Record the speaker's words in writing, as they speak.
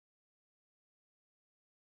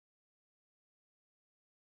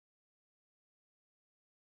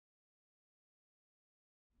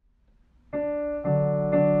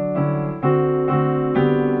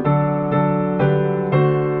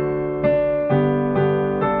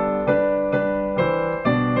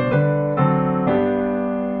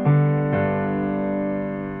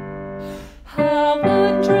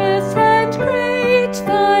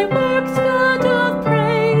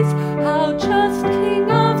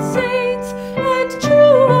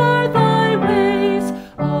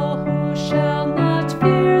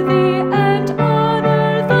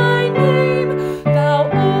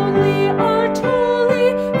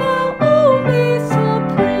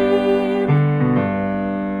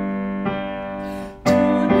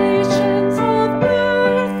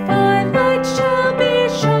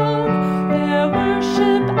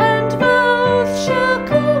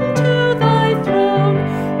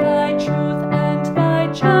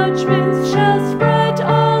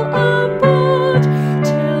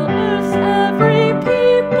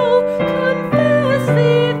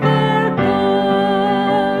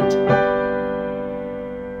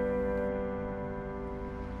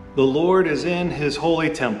The Lord is in his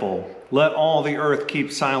holy temple. Let all the earth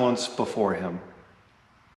keep silence before him.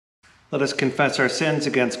 Let us confess our sins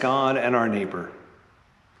against God and our neighbor.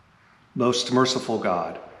 Most merciful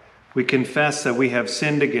God, we confess that we have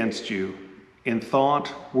sinned against you in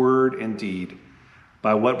thought, word, and deed,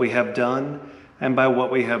 by what we have done and by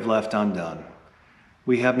what we have left undone.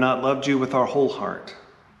 We have not loved you with our whole heart.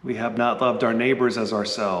 We have not loved our neighbors as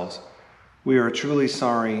ourselves. We are truly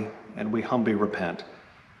sorry, and we humbly repent.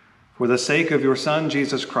 For the sake of your Son,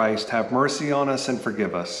 Jesus Christ, have mercy on us and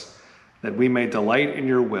forgive us, that we may delight in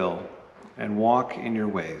your will and walk in your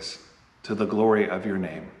ways, to the glory of your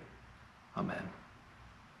name. Amen.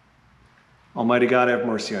 Almighty God, have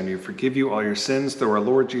mercy on you, forgive you all your sins through our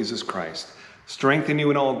Lord Jesus Christ, strengthen you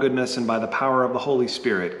in all goodness, and by the power of the Holy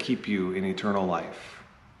Spirit, keep you in eternal life.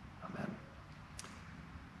 Amen.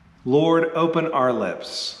 Lord, open our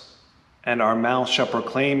lips, and our mouth shall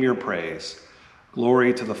proclaim your praise.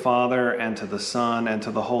 Glory to the Father, and to the Son, and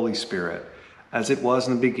to the Holy Spirit, as it was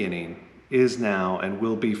in the beginning, is now, and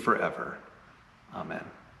will be forever. Amen.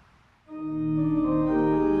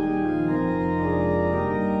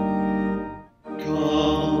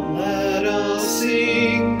 Come, let us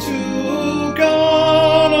sing to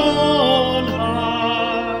God on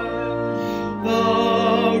high.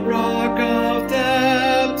 The rock of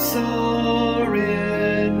depths are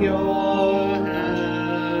in your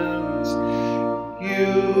hands.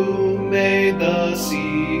 You made the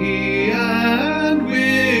sea, and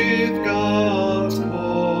with God's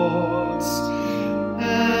voice,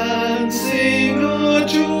 and sing a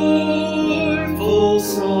joyful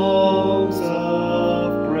songs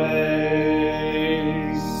of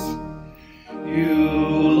praise. You,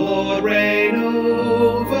 Lord, reign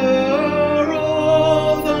over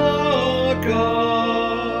all the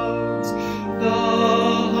gods. The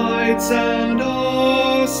heights and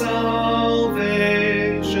our salvation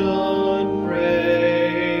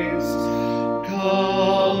praise.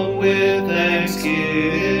 Come with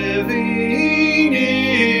thanksgiving,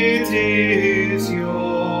 it is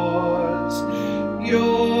yours.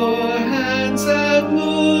 Your hands have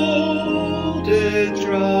molded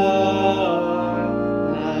dry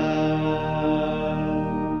land.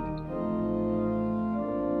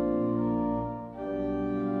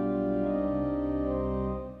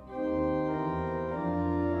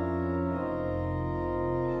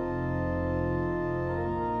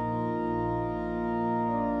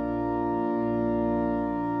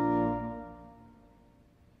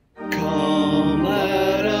 Come,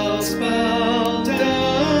 let us bow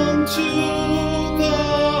down to the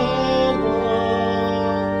one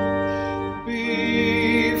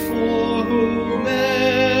before whom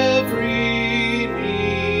every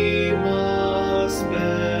knee must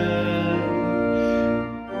bend.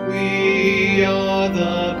 We are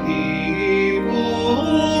the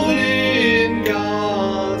people in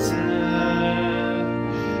God's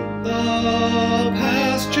hand, the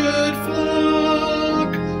pastured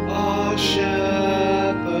flock, our shepherd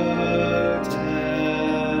tends.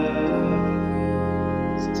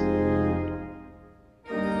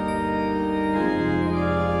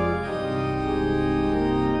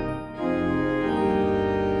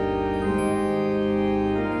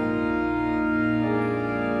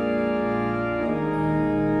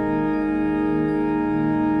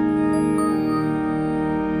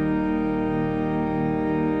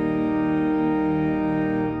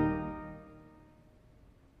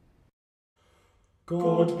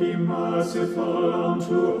 God be merciful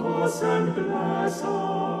unto us and bless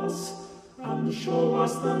us, and show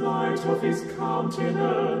us the light of his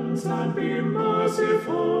countenance, and be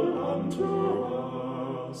merciful unto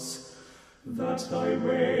us, that thy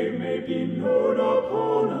way may be known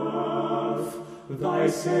upon earth, thy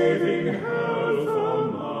saving health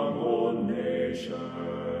among all nations.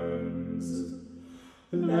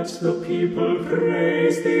 Let the people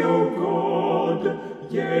praise thee, O God,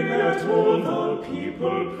 yea, let all the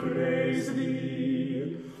people praise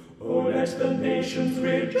thee. O let the nations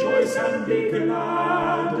rejoice and be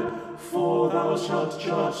glad, for thou shalt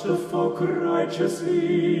judge the folk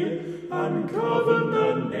righteously, and govern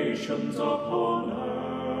the nations upon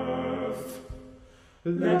earth.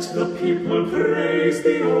 Let the people praise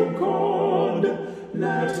thee, O God,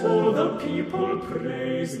 let all the people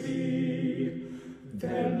praise thee.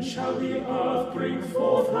 Then shall the earth bring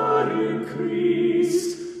forth her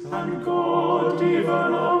increase, and God, even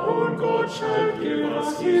our own God, shall give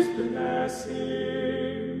us his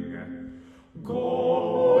blessing.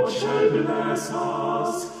 God shall bless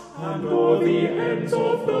us, and all the ends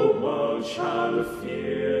of the world shall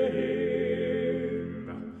fear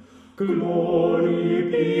him. Glory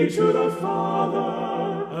be to the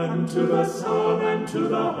Father, and to the Son, and to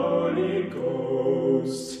the Holy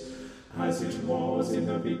Ghost, as it was in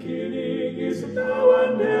the beginning, is now,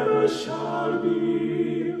 and ever shall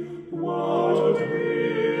be, world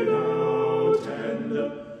without end.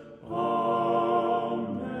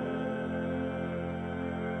 Amen.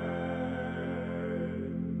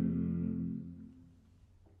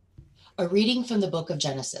 A reading from the book of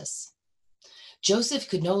Genesis. Joseph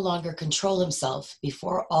could no longer control himself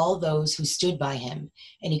before all those who stood by him,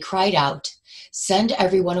 and he cried out, "Send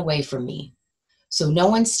everyone away from me." So no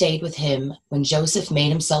one stayed with him when Joseph made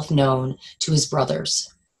himself known to his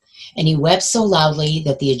brothers. And he wept so loudly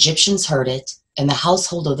that the Egyptians heard it, and the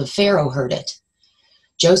household of the Pharaoh heard it.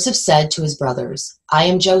 Joseph said to his brothers, "I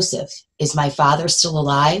am Joseph. Is my father still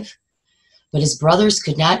alive?" But his brothers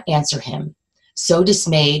could not answer him. So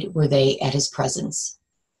dismayed were they at his presence.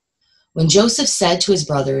 When Joseph said to his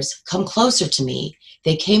brothers, "Come closer to me,"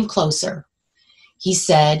 they came closer. He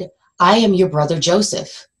said, "I am your brother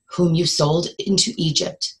Joseph, whom you sold into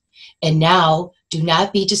Egypt. And now do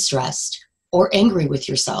not be distressed or angry with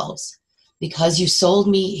yourselves, because you sold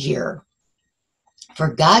me here. For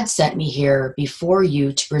God sent me here before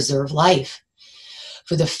you to preserve life.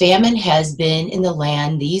 For the famine has been in the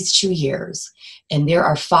land these 2 years, and there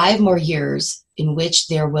are 5 more years in which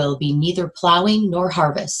there will be neither plowing nor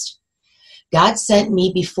harvest. God sent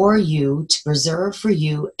me before you to preserve for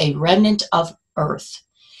you a remnant of earth,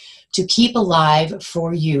 to keep alive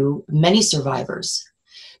for you many survivors.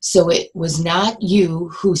 So it was not you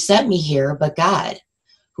who sent me here, but God,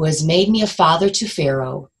 who has made me a father to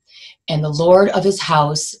Pharaoh, and the Lord of his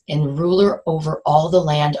house, and ruler over all the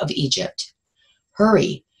land of Egypt.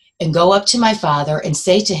 Hurry and go up to my father and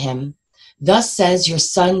say to him, 'Thus says your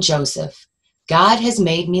son Joseph, God has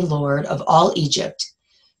made me Lord of all Egypt.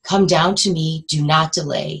 Come down to me, do not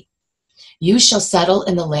delay. You shall settle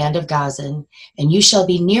in the land of Goshen, and you shall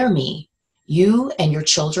be near me, you and your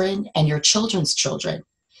children and your children's children,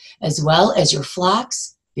 as well as your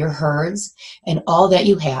flocks, your herds, and all that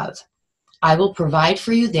you have. I will provide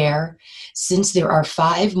for you there, since there are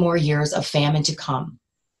 5 more years of famine to come,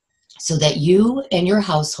 so that you and your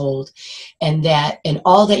household and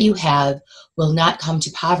all that you have will not come to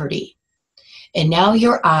poverty. And now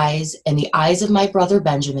your eyes and the eyes of my brother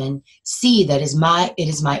Benjamin see that it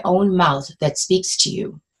is my own mouth that speaks to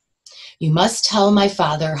you. You must tell my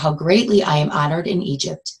father how greatly I am honored in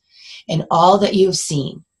Egypt, and all that you have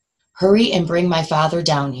seen. Hurry and bring my father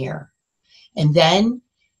down here." And then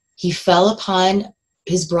he fell upon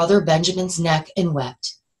his brother Benjamin's neck and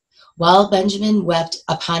wept, while Benjamin wept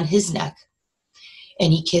upon his neck.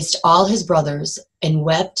 And he kissed all his brothers and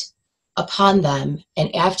wept upon them,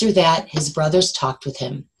 and after that his brothers talked with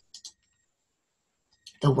him.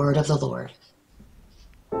 The word of the Lord.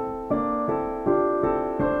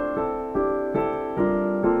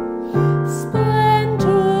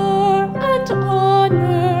 Splendor and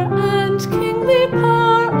honor and kingly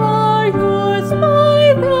power are yours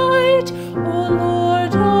by right, O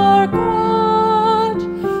Lord our God.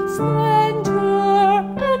 Splendor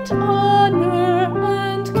and honor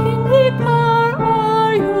and kingly power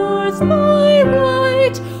are yours by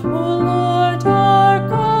right, O Lord our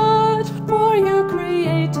God. For you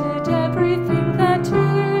created everything that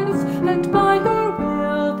is, and by your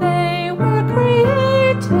will they were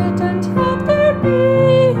created and have their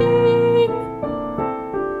being.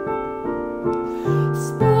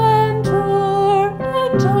 Splendor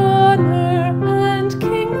and honor and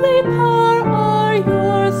kingly power are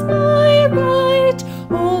yours by right,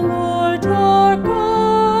 O Lord our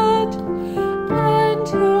God, and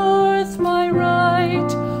yours by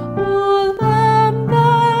right, O Lamb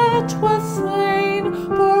that was slain,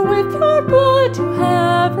 for with your blood you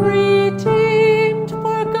have redeemed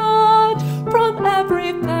for God from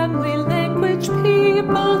every family, language,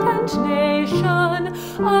 people, and nation,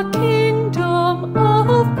 a kingdom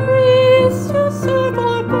of priests who serve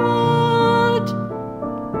our God.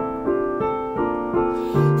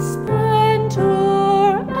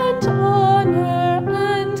 Splendor and honor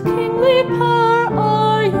and kingly power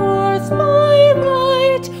are yours by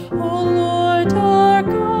right, O Lord our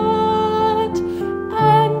God.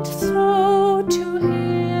 And so to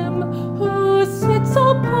him who sits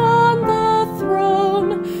upon the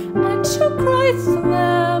throne, and to Christ's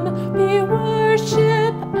Lamb be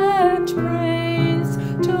worship and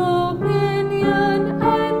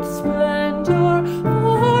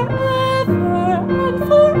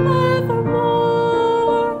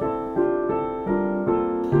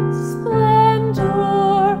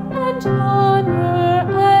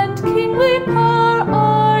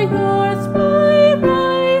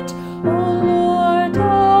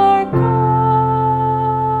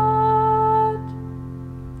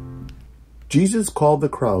Jesus called the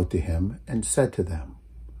crowd to him and said to them,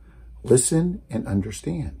 "Listen and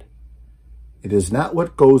understand. It is not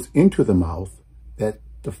what goes into the mouth that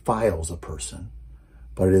defiles a person,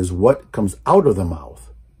 but it is what comes out of the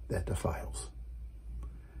mouth that defiles."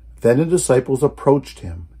 Then the disciples approached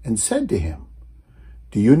him and said to him,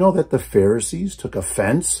 "Do you know that the Pharisees took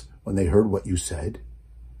offense when they heard what you said?"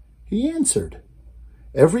 He answered,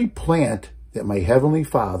 "Every plant that my heavenly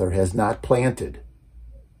Father has not planted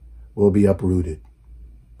will be uprooted.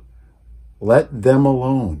 Let them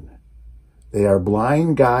alone. They are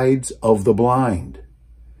blind guides of the blind.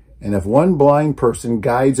 And if one blind person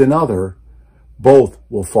guides another, both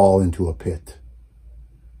will fall into a pit."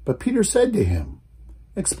 But Peter said to him,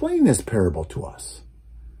 "Explain this parable to us."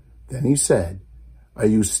 Then he said, "Are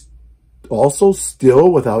you also still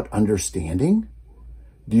without understanding?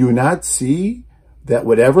 Do you not see that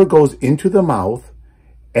whatever goes into the mouth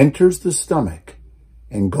enters the stomach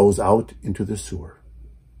and goes out into the sewer?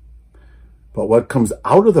 But what comes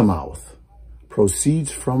out of the mouth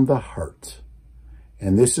proceeds from the heart,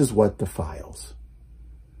 and this is what defiles.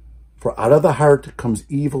 For out of the heart comes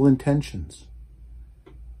evil intentions,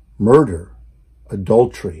 murder,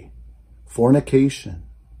 adultery, fornication,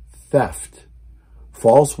 theft,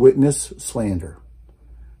 false witness, slander.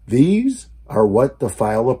 These are what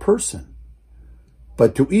defile a person,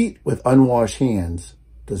 but to eat with unwashed hands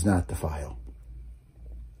does not defile."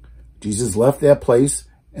 Jesus left that place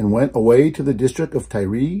and went away to the district of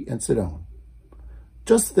Tyre and Sidon.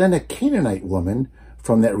 Just then a Canaanite woman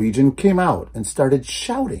from that region came out and started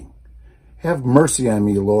shouting, "Have mercy on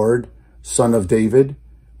me, Lord, Son of David.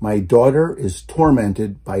 My daughter is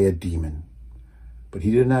tormented by a demon." But he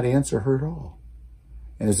did not answer her at all.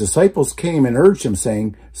 And his disciples came and urged him,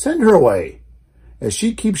 saying, "Send her away, as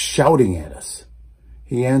she keeps shouting at us."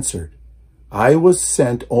 He answered, "I was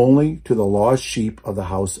sent only to the lost sheep of the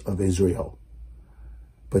house of Israel."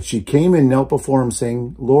 But she came and knelt before him,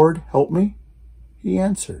 saying, "Lord, help me." He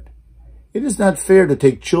answered, "It is not fair to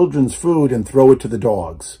take children's food and throw it to the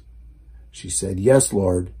dogs." She said, "Yes,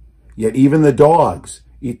 Lord, yet even the dogs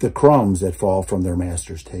eat the crumbs that fall from their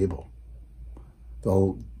master's table."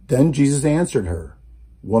 Then Jesus answered her,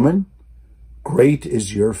 "Woman, great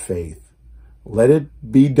is your faith. Let it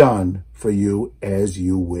be done for you as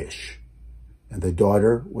you wish." And the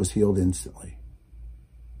daughter was healed instantly.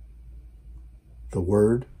 The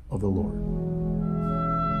word of the Lord.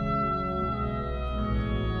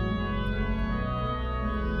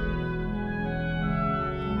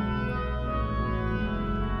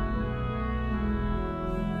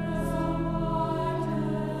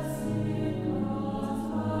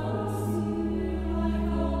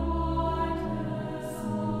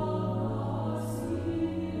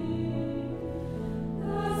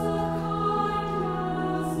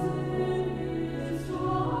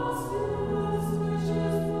 Which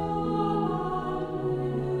is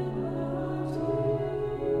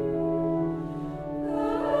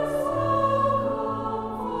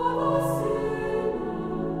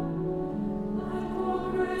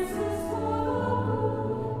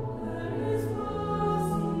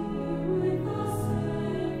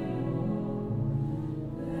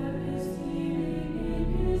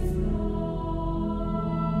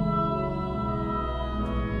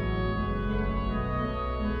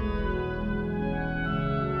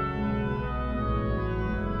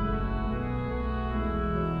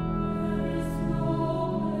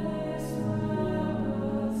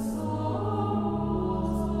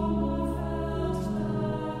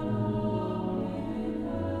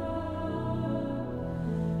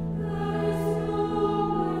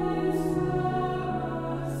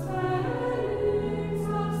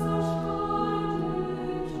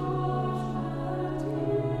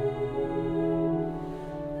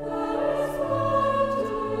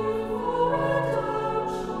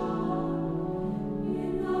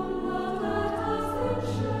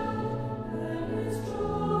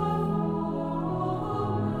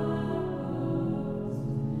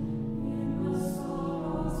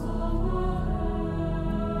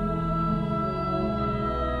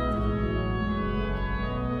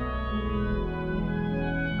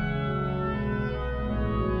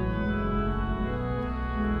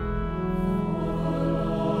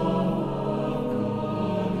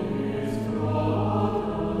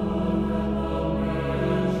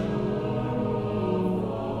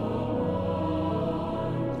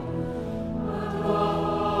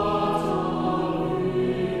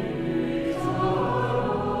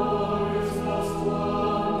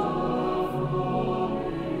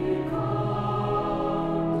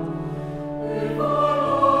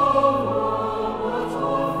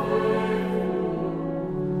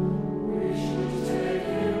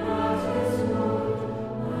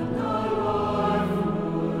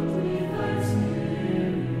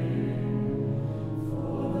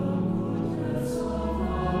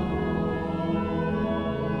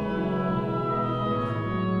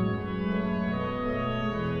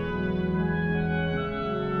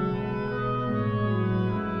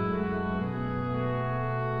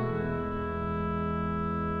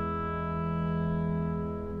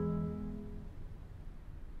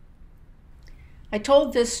I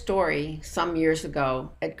told this story some years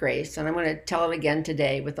ago at Grace, and I'm going to tell it again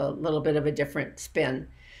today with a little bit of a different spin.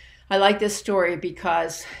 I like this story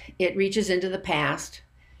because it reaches into the past,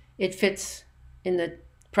 it fits in the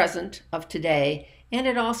present of today, and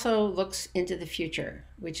it also looks into the future,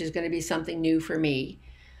 which is going to be something new for me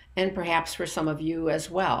and perhaps for some of you as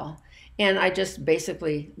well. And I just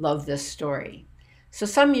basically love this story. So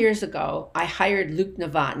some years ago, I hired Luke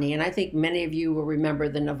Novotny, and I think many of you will remember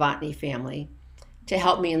the Novotny family, to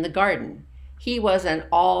help me in the garden. He was an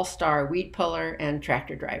all-star weed puller and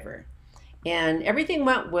tractor driver. And everything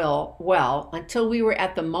went well until we were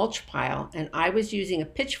at the mulch pile and I was using a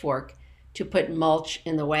pitchfork to put mulch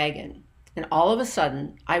in the wagon. And all of a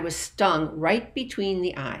sudden, I was stung right between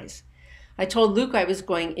the eyes. I told Luke I was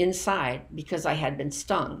going inside because I had been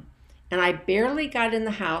stung. And I barely got in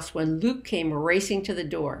the house when Luke came racing to the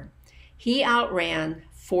door. He outran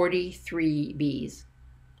 43 bees.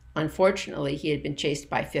 Unfortunately, he had been chased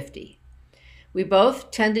by 50. We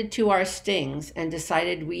both tended to our stings and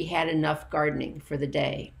decided we had enough gardening for the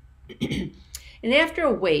day. And after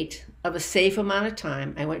a wait of a safe amount of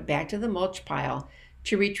time, I went back to the mulch pile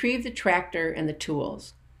to retrieve the tractor and the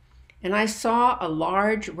tools. And I saw a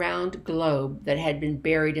large round globe that had been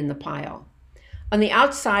buried in the pile. On the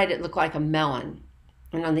outside, it looked like a melon,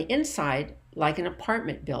 and on the inside, like an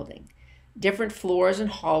apartment building. Different floors and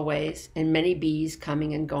hallways, and many bees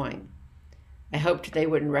coming and going. I hoped they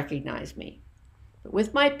wouldn't recognize me. But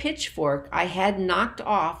with my pitchfork, I had knocked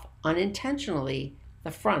off unintentionally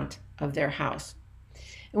the front of their house.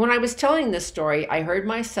 And when I was telling this story, I heard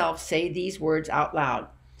myself say these words out loud.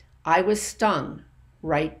 I was stung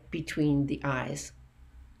right between the eyes.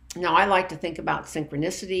 Now, I like to think about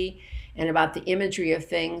synchronicity and about the imagery of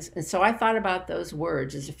things, and so I thought about those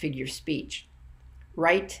words as a figure of speech.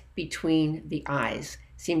 Right between the eyes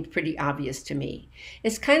seemed pretty obvious to me.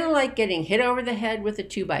 It's kind of like getting hit over the head with a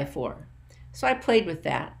 2x4. So I played with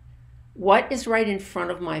that. What is right in front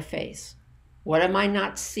of my face? What am I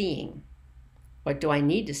not seeing? What do I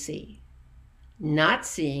need to see? Not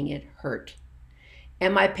seeing it hurt.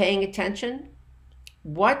 Am I paying attention?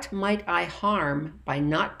 What might I harm by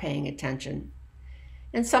not paying attention?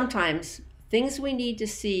 And sometimes things we need to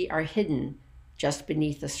see are hidden just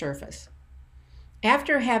beneath the surface.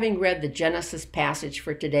 After having read the Genesis passage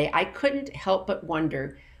for today, I couldn't help but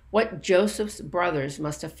wonder what Joseph's brothers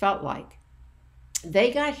must have felt like.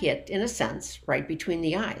 They got hit, in a sense, right between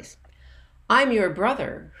the eyes. I'm your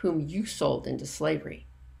brother, whom you sold into slavery.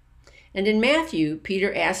 And in Matthew,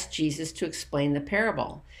 Peter asks Jesus to explain the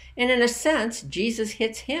parable. And in a sense, Jesus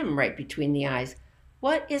hits him right between the eyes.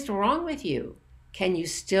 What is wrong with you? Can you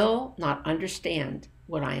still not understand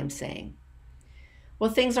what I am saying? Well,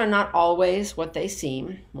 things are not always what they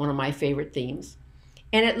seem, one of my favorite themes.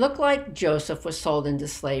 And it looked like Joseph was sold into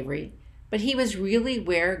slavery, but he was really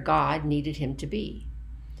where God needed him to be.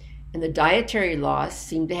 And the dietary laws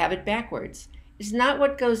seem to have it backwards. It's not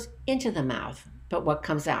what goes into the mouth, but what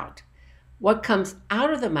comes out. What comes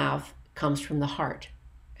out of the mouth comes from the heart,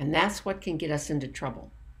 and that's what can get us into trouble.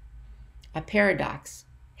 A paradox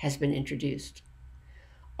has been introduced.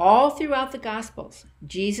 All throughout the Gospels,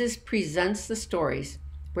 Jesus presents the stories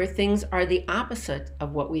where things are the opposite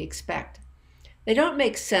of what we expect. They don't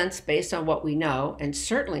make sense based on what we know, and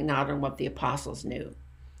certainly not on what the apostles knew.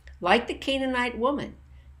 Like the Canaanite woman,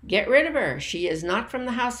 get rid of her, she is not from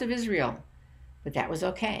the house of Israel. But that was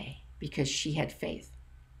okay, because she had faith.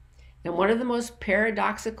 And one of the most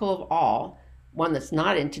paradoxical of all, one that's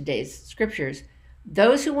not in today's scriptures,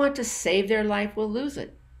 those who want to save their life will lose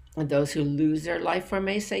it. And those who lose their life for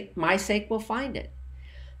my sake will find it.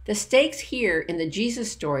 The stakes here in the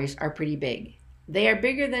Jesus stories are pretty big. They are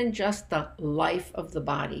bigger than just the life of the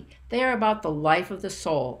body. They are about the life of the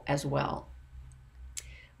soul as well.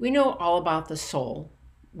 We know all about the soul,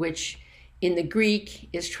 which in the Greek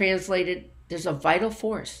is translated, there's a vital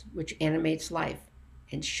force which animates life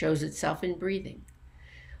and shows itself in breathing.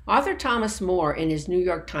 Author Thomas More, in his New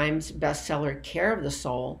York Times bestseller, Care of the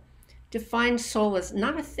Soul, defines soul as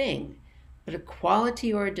not a thing, but a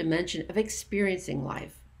quality or a dimension of experiencing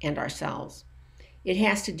life and ourselves. It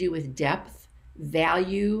has to do with depth,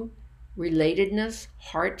 value, relatedness,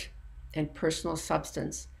 heart, and personal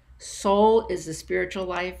substance. Soul is the spiritual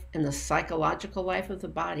life and the psychological life of the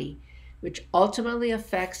body, which ultimately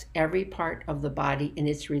affects every part of the body in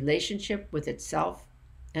its relationship with itself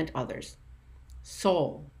and others.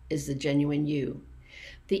 Soul is the genuine you.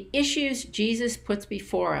 The issues Jesus puts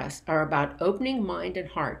before us are about opening mind and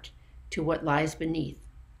heart to what lies beneath,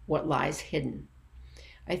 what lies hidden.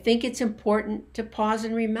 I think it's important to pause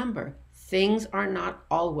and remember things are not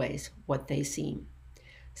always what they seem.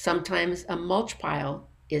 Sometimes a mulch pile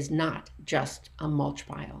is not just a mulch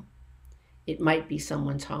pile. It might be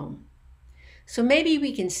someone's home. So maybe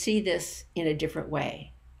we can see this in a different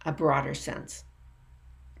way, a broader sense.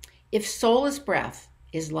 If soul is breath,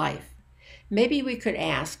 is life, maybe we could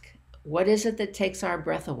ask, what is it that takes our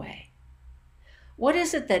breath away? What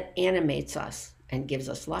is it that animates us and gives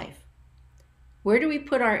us life? Where do we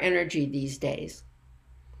put our energy these days?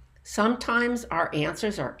 Sometimes our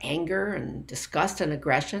answers are anger and disgust and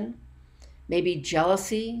aggression, maybe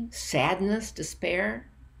jealousy, sadness, despair,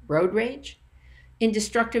 road rage, in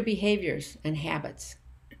destructive behaviors and habits.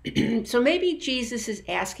 So maybe Jesus is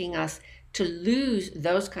asking us to lose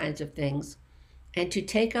those kinds of things and to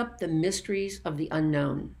take up the mysteries of the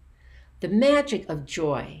unknown, the magic of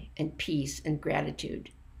joy and peace and gratitude.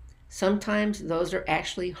 Sometimes those are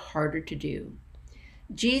actually harder to do.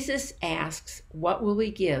 Jesus asks, what will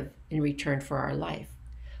we give in return for our life?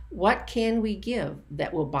 What can we give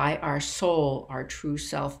that will buy our soul, our true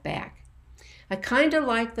self back? I kind of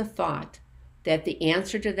like the thought that the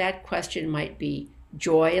answer to that question might be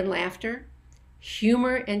joy and laughter,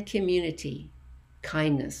 humor and community,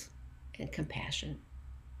 kindness and compassion.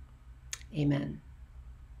 Amen.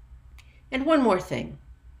 And one more thing.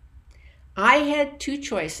 I had two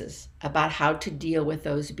choices about how to deal with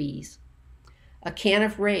those bees. A can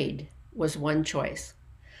of Raid was one choice.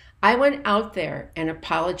 I went out there and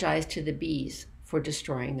apologized to the bees for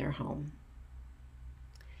destroying their home.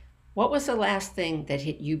 What was the last thing that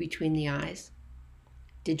hit you between the eyes?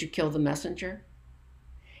 Did you kill the messenger?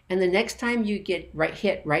 And the next time you get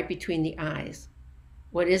hit right between the eyes,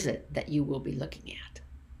 what is it that you will be looking at?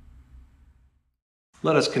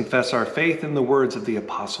 Let us confess our faith in the words of the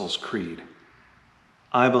Apostles' Creed.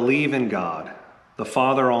 I believe in God, the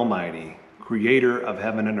Father Almighty, creator of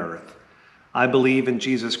heaven and earth. I believe in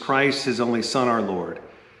Jesus Christ, his only Son, our Lord.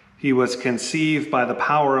 He was conceived by the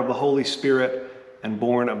power of the Holy Spirit and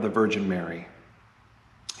born of the Virgin Mary.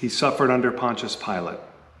 He suffered under Pontius Pilate,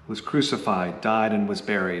 was crucified, died, and was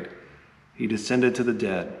buried. He descended to the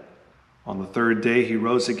dead. On the third day he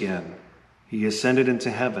rose again. He ascended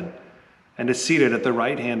into heaven and is seated at the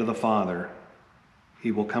right hand of the Father.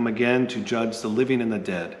 He will come again to judge the living and the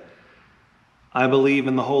dead. I believe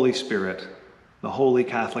in the Holy Spirit, the Holy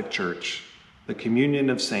Catholic Church, the communion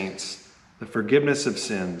of saints, the forgiveness of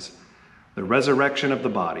sins, the resurrection of the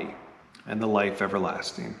body, and the life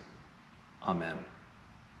everlasting. Amen.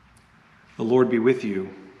 The Lord be with you.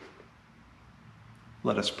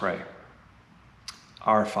 Let us pray.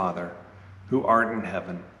 Our Father, who art in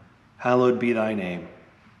heaven, hallowed be thy name.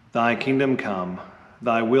 Thy kingdom come,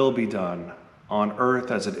 thy will be done, on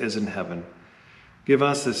earth as it is in heaven. Give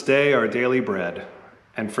us this day our daily bread,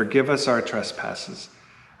 and forgive us our trespasses,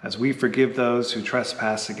 as we forgive those who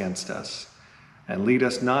trespass against us. And lead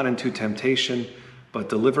us not into temptation, but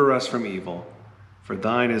deliver us from evil. For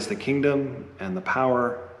thine is the kingdom, and the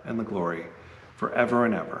power, and the glory, forever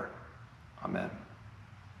and ever. Amen.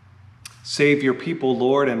 Save your people,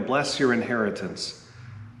 Lord, and bless your inheritance.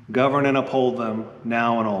 Govern and uphold them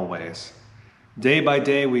now and always. Day by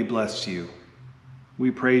day we bless you.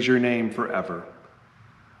 We praise your name forever.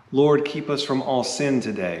 Lord, keep us from all sin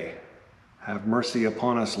today. Have mercy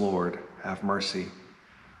upon us, Lord, have mercy.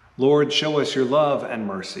 Lord, show us your love and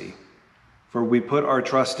mercy, for we put our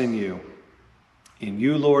trust in you. In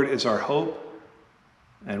you, Lord, is our hope,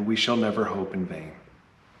 and we shall never hope in vain.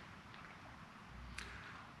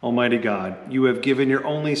 Almighty God, you have given your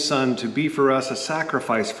only Son to be for us a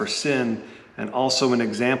sacrifice for sin and also an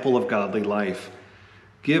example of godly life.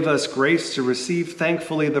 Give us grace to receive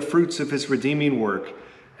thankfully the fruits of his redeeming work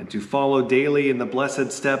and to follow daily in the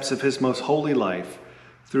blessed steps of his most holy life,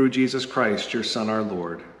 through Jesus Christ, your Son, our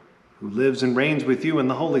Lord, who lives and reigns with you in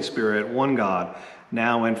the Holy Spirit, one God,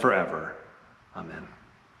 now and forever. Amen.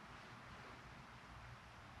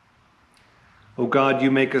 O God, you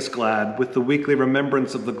make us glad with the weekly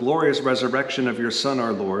remembrance of the glorious resurrection of your Son,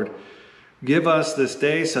 our Lord. Give us this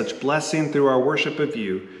day such blessing through our worship of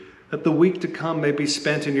you, that the week to come may be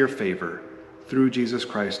spent in your favor, through Jesus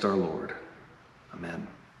Christ our Lord. Amen.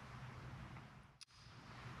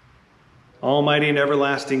 Almighty and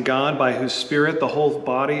everlasting God, by whose Spirit the whole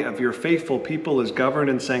body of your faithful people is governed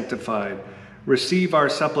and sanctified, receive our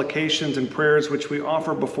supplications and prayers which we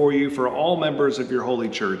offer before you for all members of your holy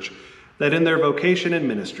church, that in their vocation and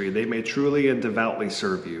ministry they may truly and devoutly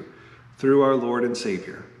serve you, through our Lord and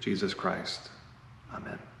Savior, Jesus Christ.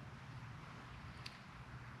 Amen.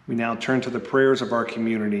 We now turn to the prayers of our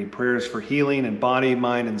community, prayers for healing in body,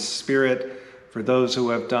 mind, and spirit, for those who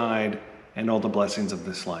have died, and all the blessings of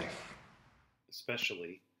this life.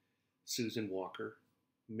 Especially Susan Walker,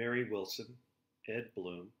 Mary Wilson, Ed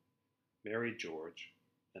Bloom, Mary George,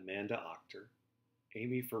 Amanda Octor,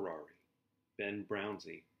 Amy Ferrari, Ben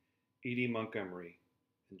Brownsey, Edie Montgomery,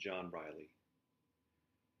 and John Riley.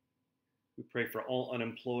 We pray for all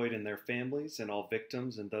unemployed and their families and all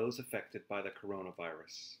victims and those affected by the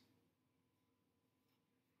coronavirus.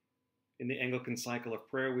 In the Anglican cycle of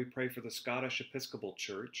prayer, we pray for the Scottish Episcopal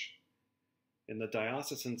Church. In the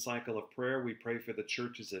diocesan cycle of prayer, we pray for the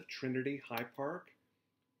churches of Trinity, High Park,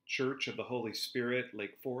 Church of the Holy Spirit,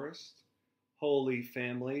 Lake Forest, Holy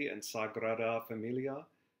Family and Sagrada Familia,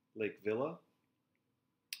 Lake Villa,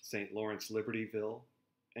 St. Lawrence Libertyville,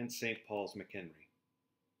 and St. Paul's McHenry.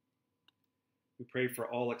 We pray for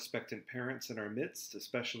all expectant parents in our midst,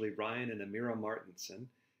 especially Ryan and Amira Martinson,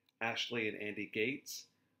 Ashley and Andy Gates,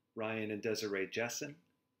 Ryan and Desiree Jessen,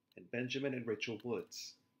 and Benjamin and Rachel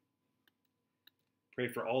Woods. Pray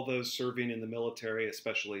for all those serving in the military,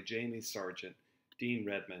 especially Jamie Sargent, Dean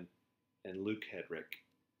Redmond, and Luke Hedrick.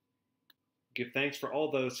 Give thanks for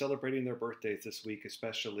all those celebrating their birthdays this week,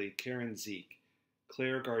 especially Karen Zeke,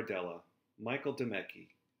 Claire Gardella, Michael Demecki,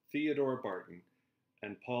 Theodore Barton,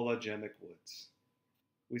 and Paula Jemick Woods.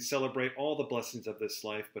 We celebrate all the blessings of this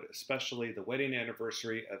life, but especially the wedding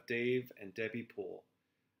anniversary of Dave and Debbie Poole,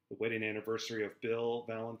 the wedding anniversary of Bill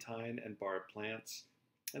Valentine and Barb Plants,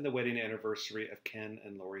 and the wedding anniversary of Ken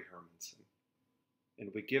and Lori Hermanson.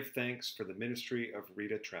 And we give thanks for the ministry of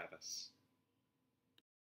Rita Travis.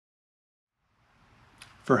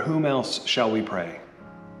 For whom else shall we pray?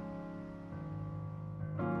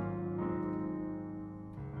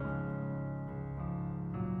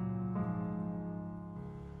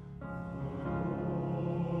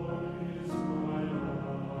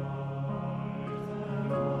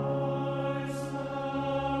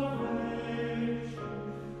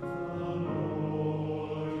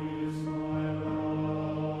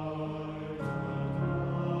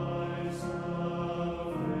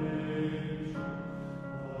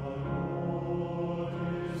 Lord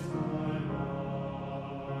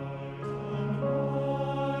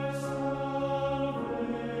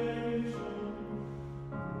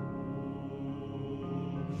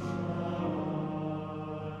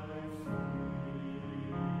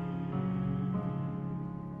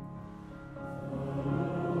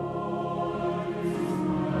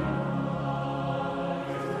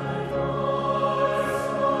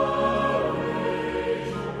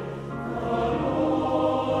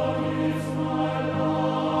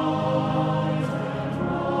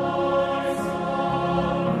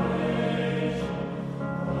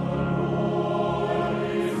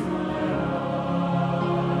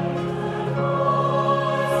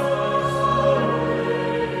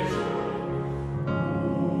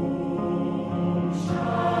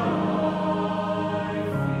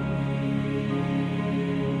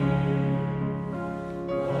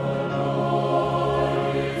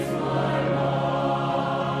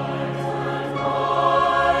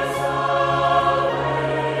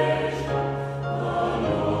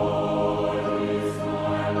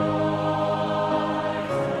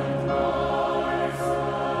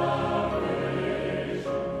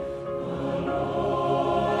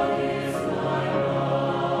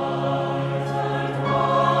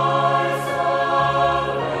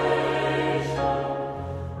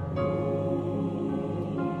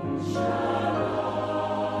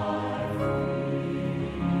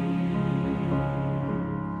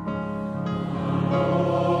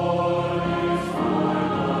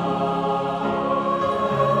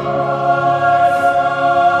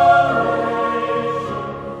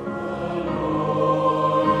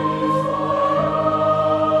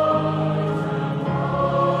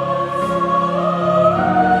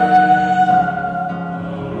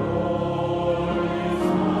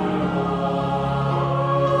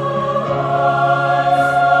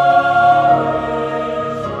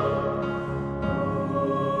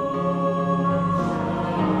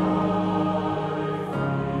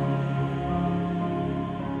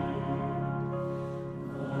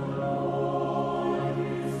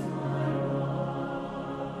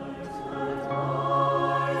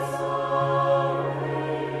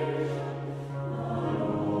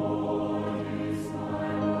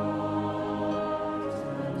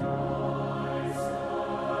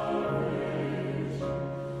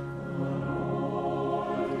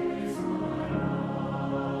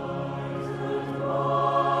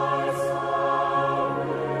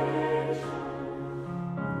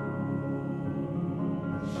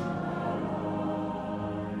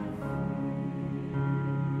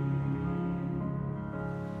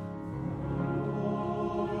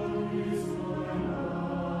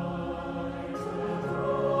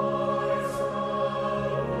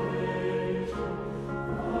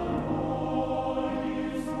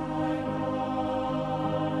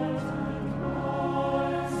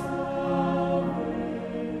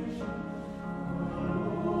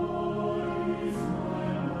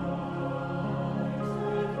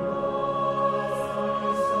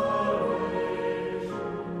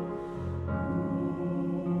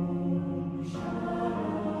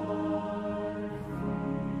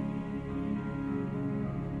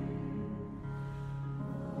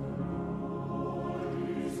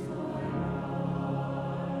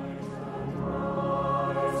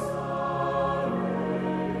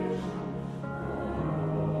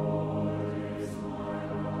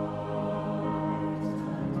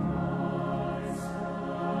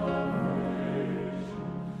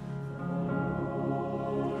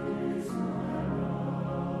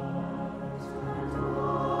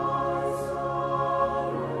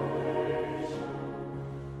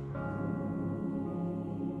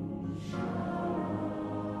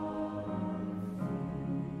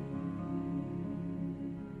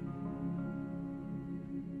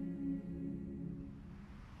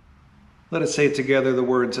Let us say together the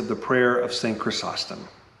words of the prayer of St. Chrysostom.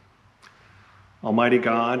 Almighty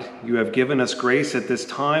God, you have given us grace at this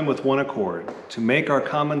time with one accord to make our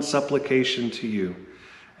common supplication to you.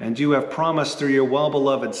 And you have promised through your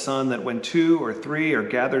well-beloved Son that when 2 or 3 are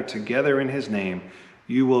gathered together in his name,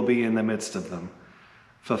 you will be in the midst of them.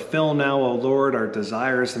 Fulfill now, O Lord, our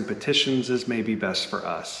desires and petitions as may be best for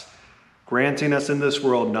us, granting us in this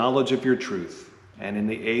world knowledge of your truth, and in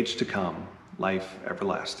the age to come, life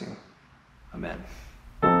everlasting. Amen.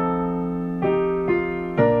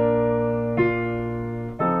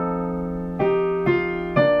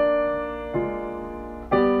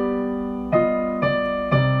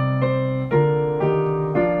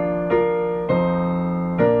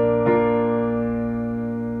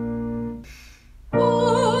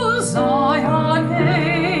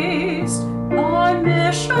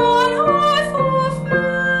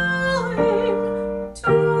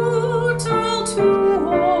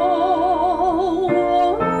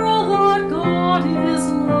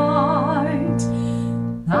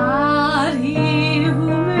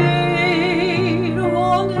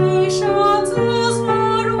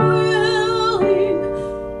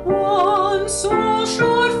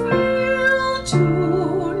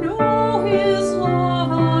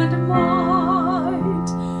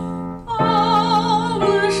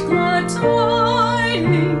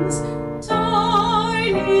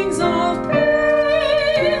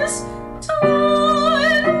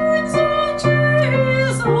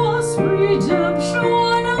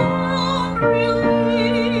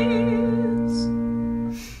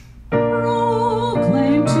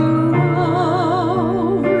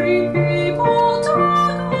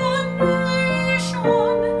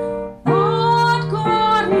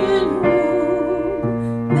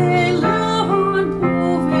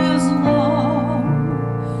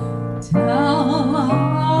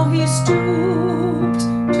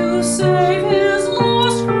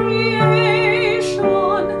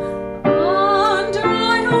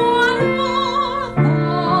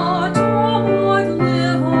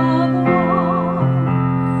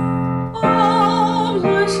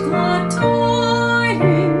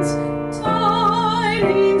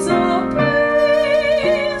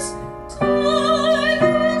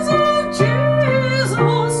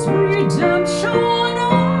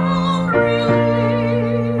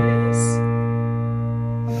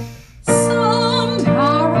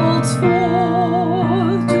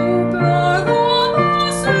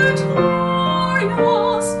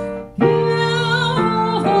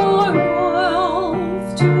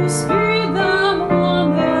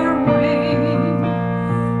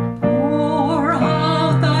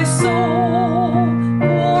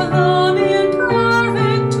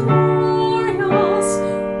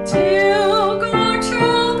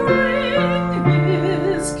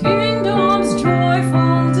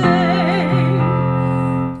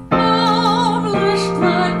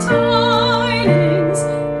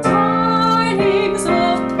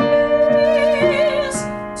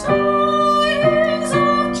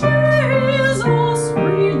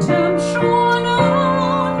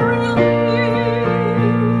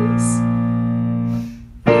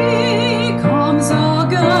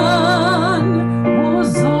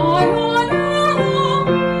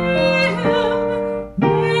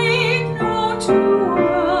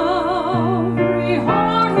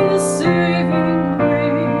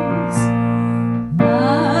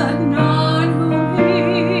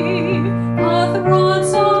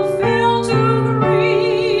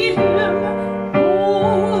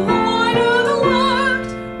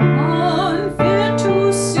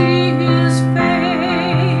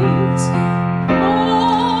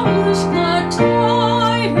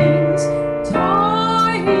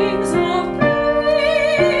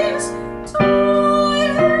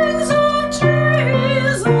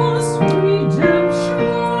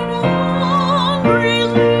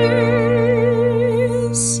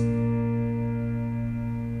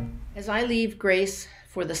 leave Grace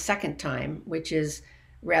for the second time, which is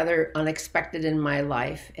rather unexpected in my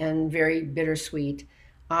life and very bittersweet,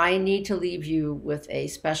 I need to leave you with a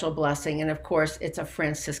special blessing. And of course, it's a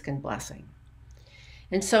Franciscan blessing.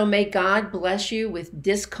 And so may God bless you with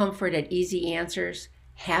discomfort at easy answers,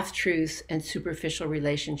 half-truths, and superficial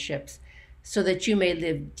relationships, so that you may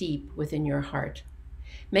live deep within your heart.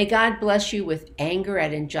 May God bless you with anger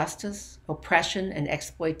at injustice, oppression, and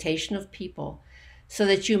exploitation of people, so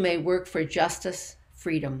that you may work for justice,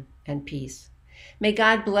 freedom, and peace. May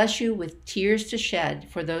God bless you with tears to shed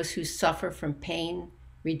for those who suffer from pain,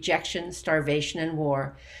 rejection, starvation, and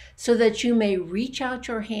war, so that you may reach out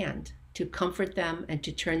your hand to comfort them and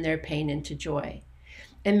to turn their pain into joy.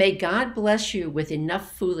 And may God bless you with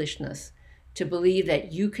enough foolishness to believe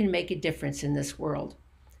that you can make a difference in this world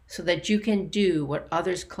so that you can do what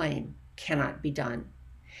others claim cannot be done.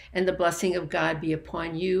 And the blessing of God be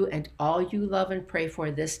upon you and all you love and pray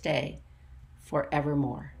for this day,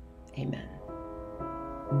 forevermore. Amen.